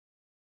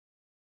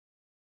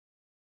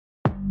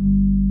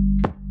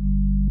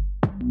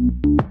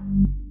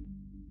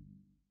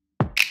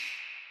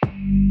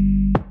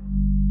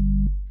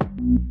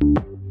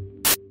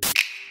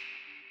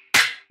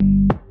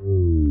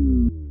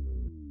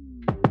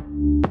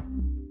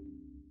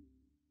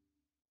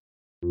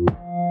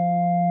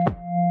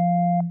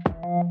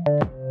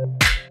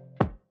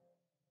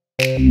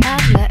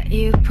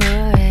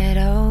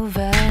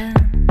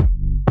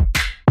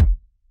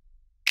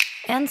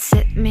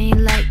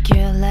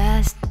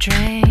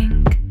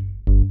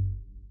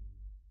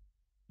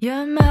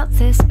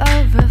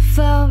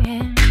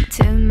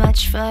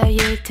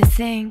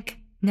think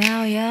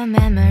now your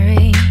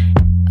memory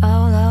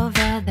all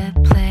over the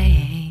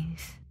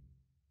place.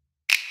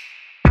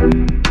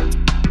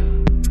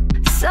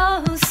 So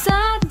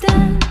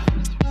sudden,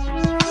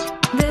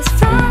 this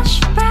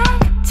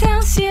flashback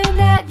tells you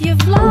that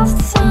you've lost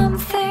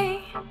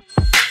something.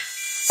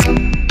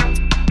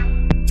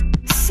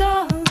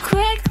 So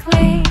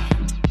quickly,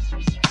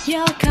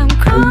 you'll come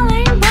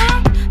crawling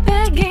back,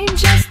 begging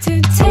just to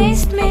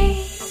taste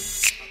me.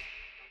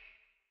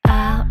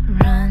 I'll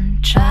run,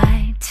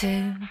 try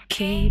to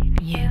keep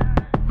you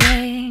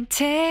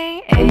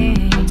waiting.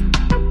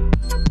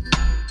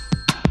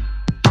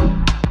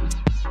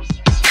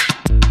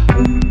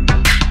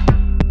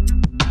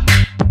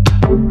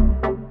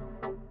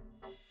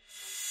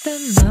 The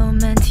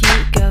moment you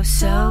go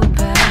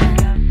sober,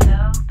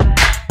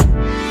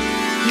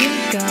 you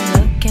go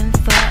looking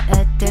for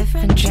a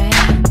different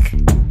drink.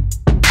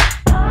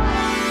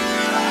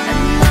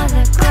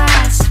 Another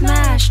glass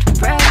smashed,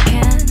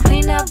 broken.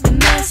 Clean up the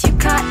mess you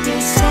caught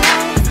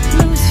yourself.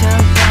 Lose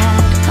your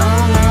blood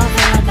all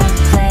over the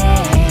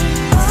place.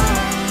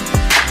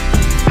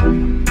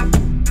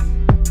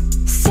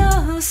 So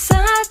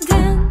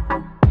sudden,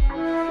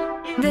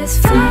 this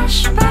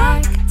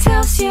flashback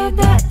tells you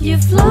that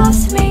you've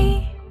lost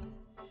me.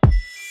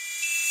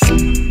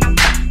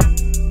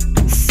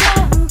 So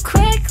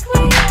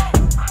quickly,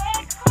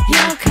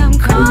 you'll come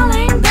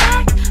crawling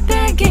back,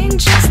 begging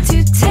just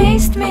to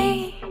taste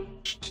me.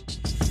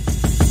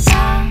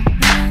 I'll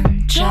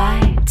run, try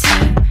to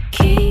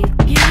keep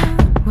you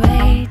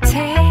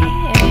waiting.